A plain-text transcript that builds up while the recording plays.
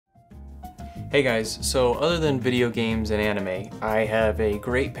Hey guys, so other than video games and anime, I have a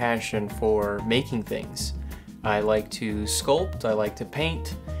great passion for making things. I like to sculpt, I like to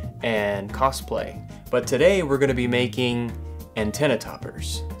paint, and cosplay. But today we're going to be making antenna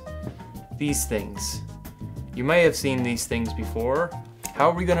toppers. These things. You may have seen these things before. How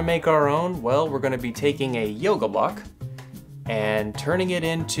are we going to make our own? Well, we're going to be taking a yoga block and turning it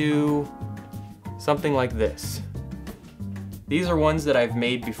into something like this. These are ones that I've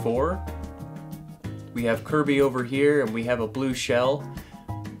made before. We have Kirby over here and we have a blue shell.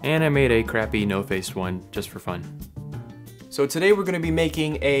 And I made a crappy no-faced one just for fun. So today we're going to be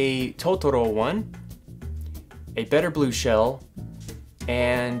making a Totoro one, a better blue shell,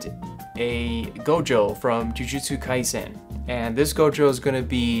 and a Gojo from Jujutsu Kaisen. And this Gojo is going to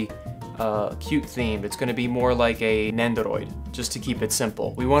be cute themed. It's going to be more like a Nendoroid, just to keep it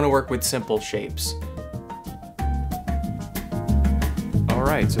simple. We want to work with simple shapes.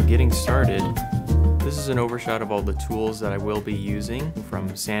 Alright, so getting started. This is an overshot of all the tools that I will be using,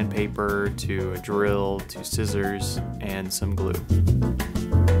 from sandpaper to a drill to scissors and some glue.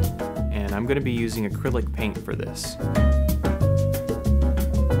 And I'm going to be using acrylic paint for this.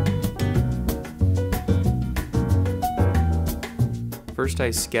 First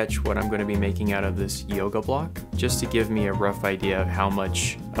I sketch what I'm going to be making out of this yoga block, just to give me a rough idea of how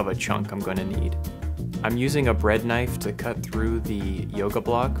much of a chunk I'm going to need. I'm using a bread knife to cut through the yoga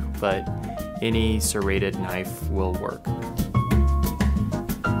block, but any serrated knife will work.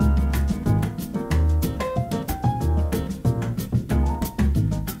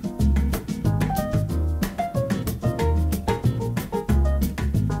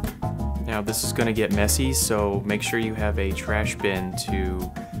 Now this is going to get messy, so make sure you have a trash bin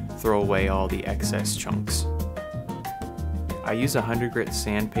to throw away all the excess chunks. I use 100 grit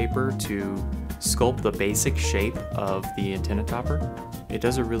sandpaper to sculpt the basic shape of the antenna topper. It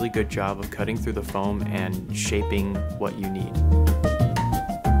does a really good job of cutting through the foam and shaping what you need.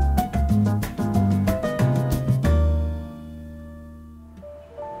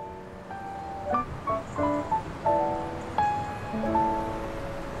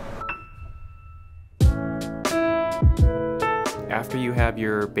 After you have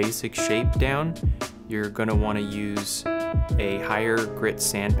your basic shape down, you're going to want to use a higher grit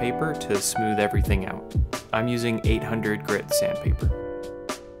sandpaper to smooth everything out. I'm using 800 grit sandpaper.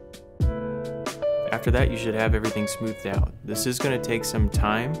 After that, you should have everything smoothed out. This is going to take some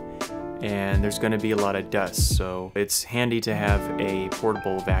time, and there's going to be a lot of dust, so it's handy to have a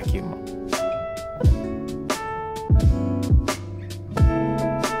portable vacuum.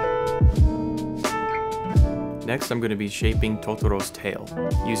 Next, I'm going to be shaping Totoro's tail,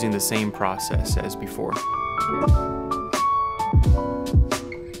 using the same process as before.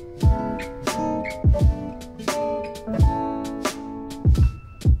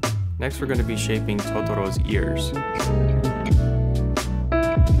 Next, we're going to be shaping Totoro's ears.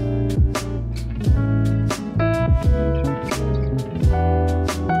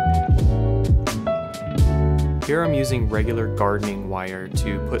 Here I'm using regular gardening wire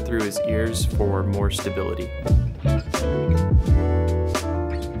to put through his ears for more stability.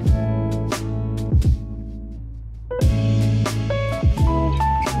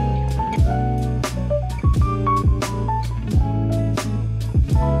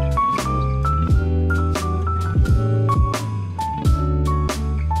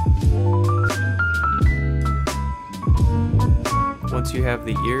 Once you have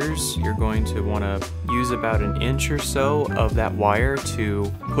the ears, you're going to want to use about an inch or so of that wire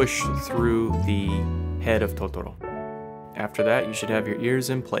to push through the head of Totoro. After that, you should have your ears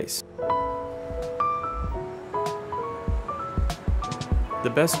in place.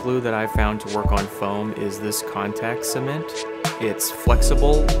 The best glue that I've found to work on foam is this contact cement. It's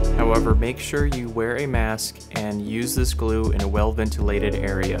flexible, however, make sure you wear a mask and use this glue in a well-ventilated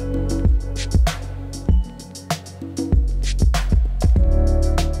area.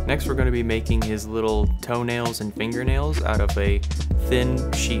 Next, we're going to be making his little toenails and fingernails out of a thin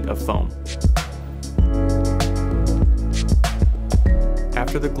sheet of foam.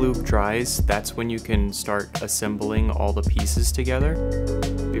 After the glue dries, that's when you can start assembling all the pieces together.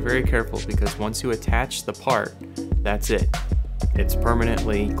 Be very careful, because once you attach the part, that's it. It's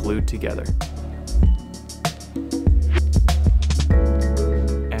permanently glued together.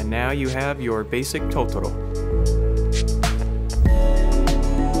 And now you have your basic Totoro.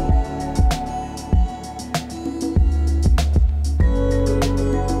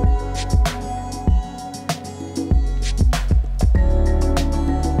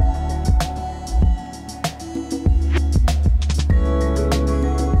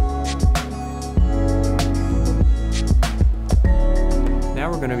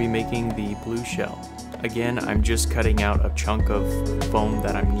 be making the blue shell. Again, I'm just cutting out a chunk of foam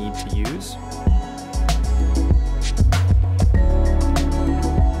that I need to use.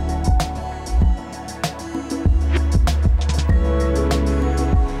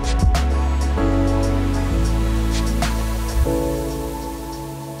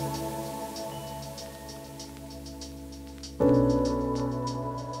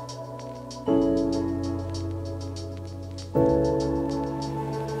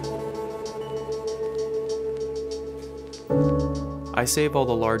 I save all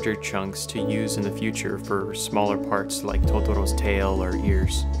the larger chunks to use in the future for smaller parts like Totoro's tail or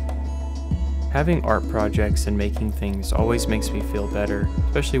ears. Having art projects and making things always makes me feel better,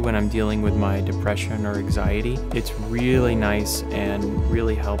 especially when I'm dealing with my depression or anxiety. It's really nice and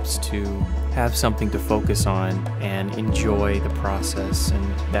really helps to have something to focus on and enjoy the process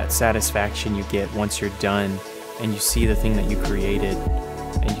and that satisfaction you get once you're done and you see the thing that you created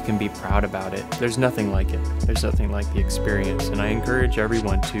and you can be proud about it. There's nothing like it. There's nothing like the experience, and I encourage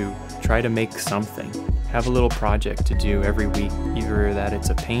everyone to try to make something. Have a little project to do every week, either that it's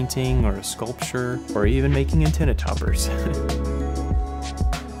a painting or a sculpture or even making antenna toppers.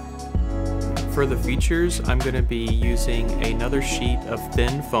 For the features, I'm going to be using another sheet of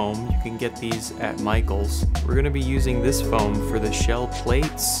thin foam. You can get these at Michael's. We're going to be using this foam for the shell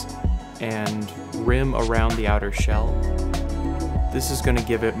plates and rim around the outer shell. This is going to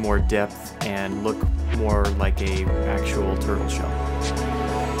give it more depth and look more like an actual turtle shell.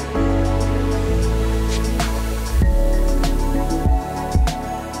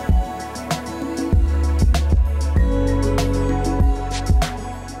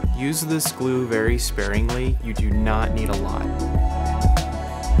 Use this glue very sparingly. You do not need a lot.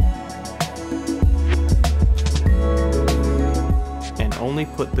 And only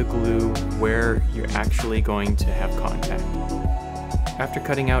put the glue where you're actually going to have contact. After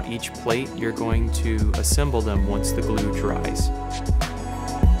cutting out each plate, you're going to assemble them once the glue dries.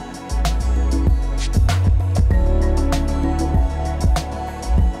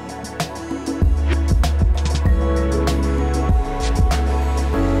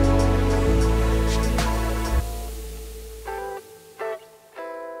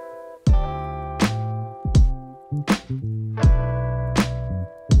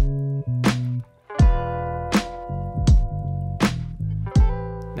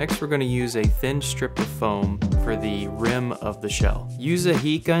 Next, we're going to use a thin strip of foam for the rim of the shell. Use a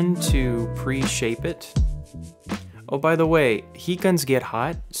heat gun to pre-shape it. Oh, by the way, heat guns get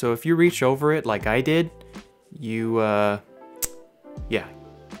hot, so if you reach over it like I did, yeah,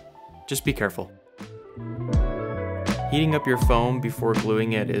 just be careful. Heating up your foam before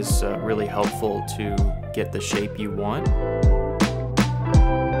gluing it is really helpful to get the shape you want.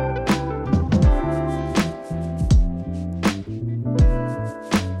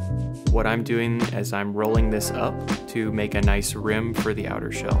 What I'm doing is I'm rolling this up to make a nice rim for the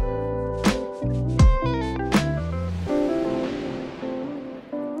outer shell.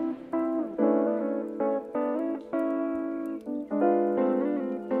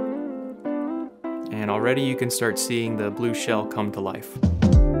 And already you can start seeing the blue shell come to life.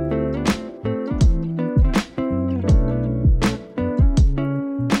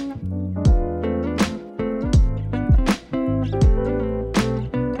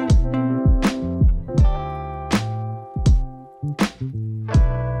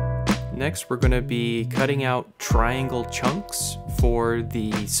 Next, we're going to be cutting out triangle chunks for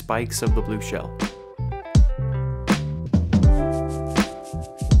the spikes of the blue shell.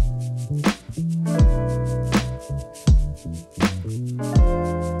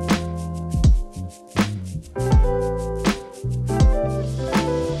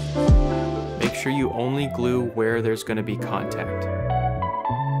 Make sure you only glue where there's going to be contact.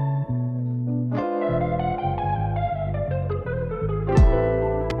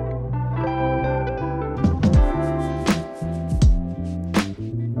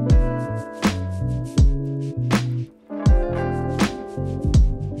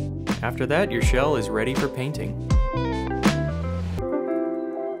 After that, your shell is ready for painting.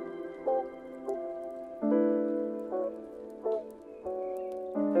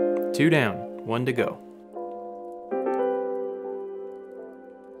 Two down, one to go.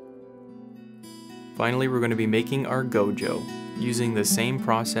 Finally, we're going to be making our Gojo using the same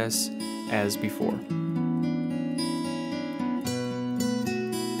process as before.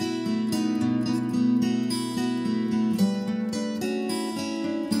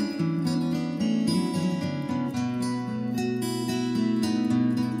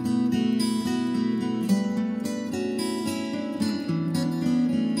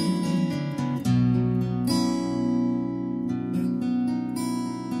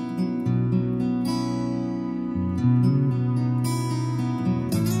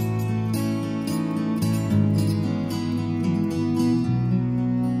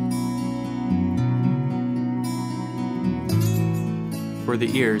 For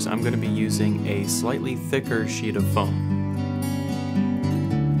the ears, I'm going to be using a slightly thicker sheet of foam.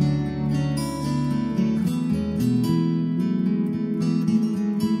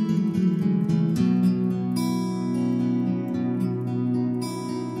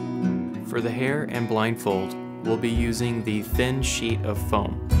 For the hair and blindfold, we'll be using the thin sheet of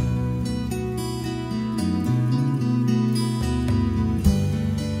foam.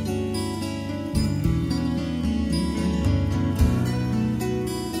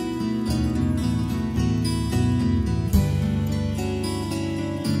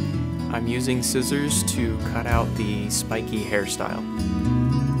 I'm using scissors to cut out the spiky hairstyle.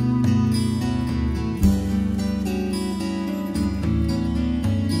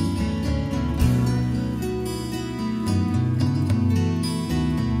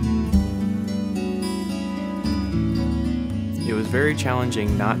 It was very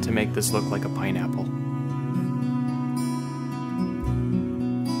challenging not to make this look like a pineapple.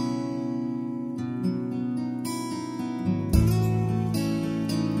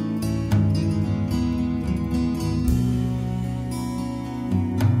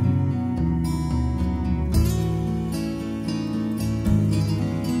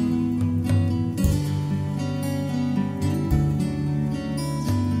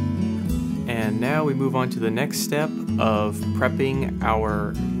 Now we move on to the next step of prepping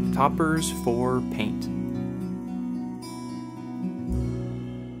our toppers for paint.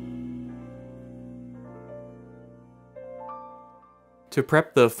 To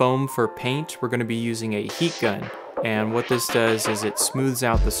prep the foam for paint, we're going to be using a heat gun. And what this does is it smooths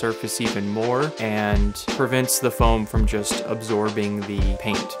out the surface even more and prevents the foam from just absorbing the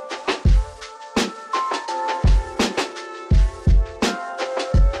paint.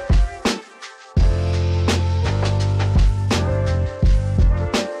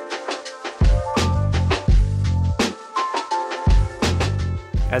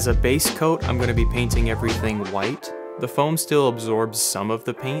 As a base coat, I'm going to be painting everything white. The foam still absorbs some of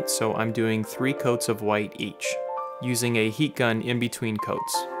the paint, so I'm doing 3 coats of white each, using a heat gun in between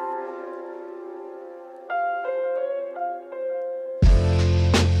coats.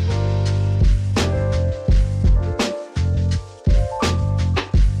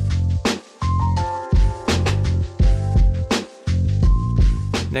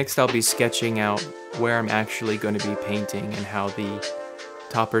 Next, I'll be sketching out where I'm actually going to be painting and how the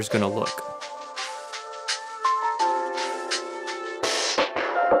topper's gonna look.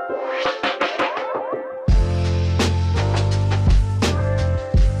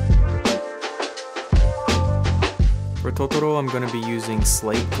 For Totoro, I'm gonna be using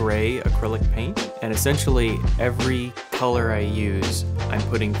slate gray acrylic paint, and essentially every color I use, I'm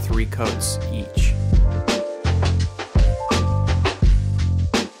putting 3 coats each.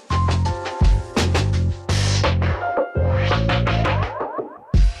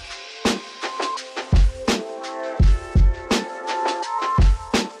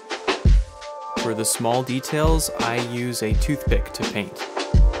 For the small details, I use a toothpick to paint.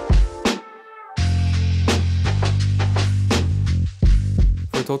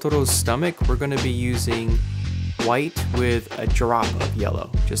 For Totoro's stomach, we're going to be using white with a drop of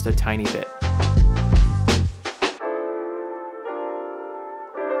yellow, just a tiny bit.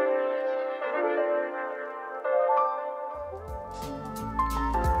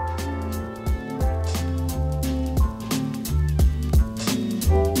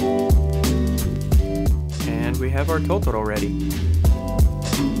 We have our Totoro ready.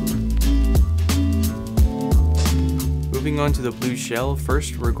 Moving on to the blue shell,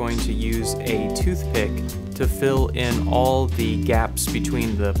 first we're going to use a toothpick to fill in all the gaps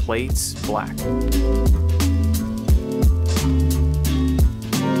between the plates black.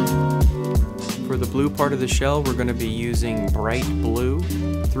 For the blue part of the shell, we're going to be using bright blue,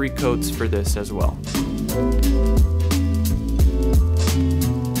 3 coats for this as well.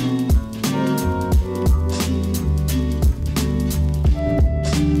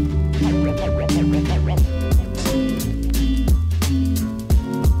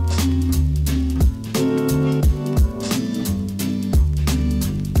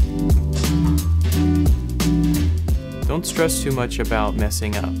 Don't stress too much about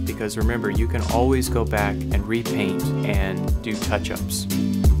messing up, because remember, you can always go back and repaint and do touch-ups.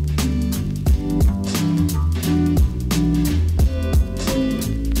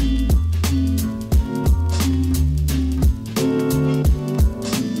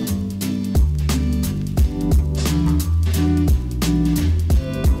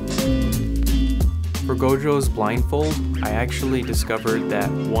 For Gojo's blindfold, I actually discovered that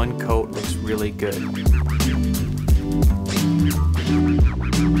 1 coat looks really good.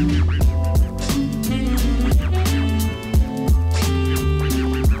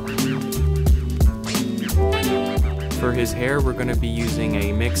 For his hair, we're going to be using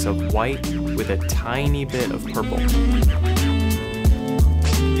a mix of white with a tiny bit of purple.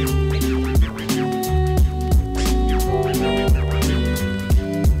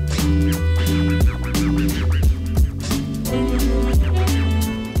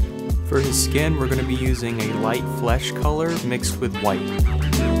 For his skin, we're going to be using a light flesh color mixed with white.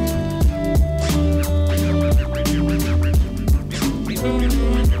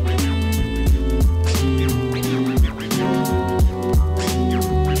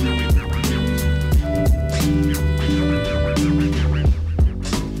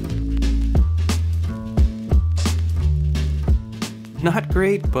 Not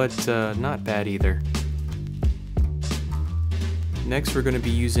great, but not bad either. Next, we're going to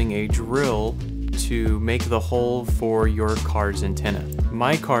be using a drill to make the hole for your car's antenna.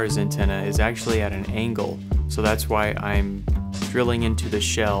 My car's antenna is actually at an angle, so that's why I'm drilling into the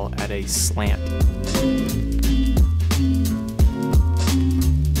shell at a slant.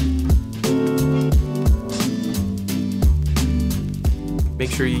 Make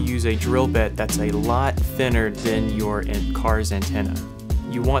sure you use a drill bit that's a lot thinner than your car's antenna.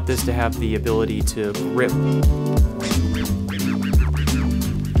 You want this to have the ability to grip.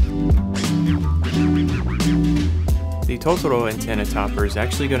 The Totoro antenna topper is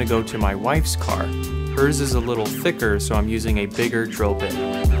actually going to go to my wife's car. Hers is a little thicker, so I'm using a bigger drill bit.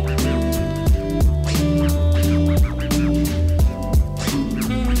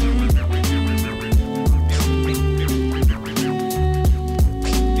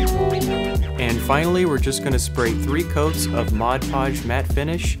 And finally, we're just going to spray 3 coats of Mod Podge matte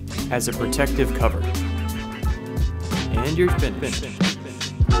finish as a protective cover. And you're finished.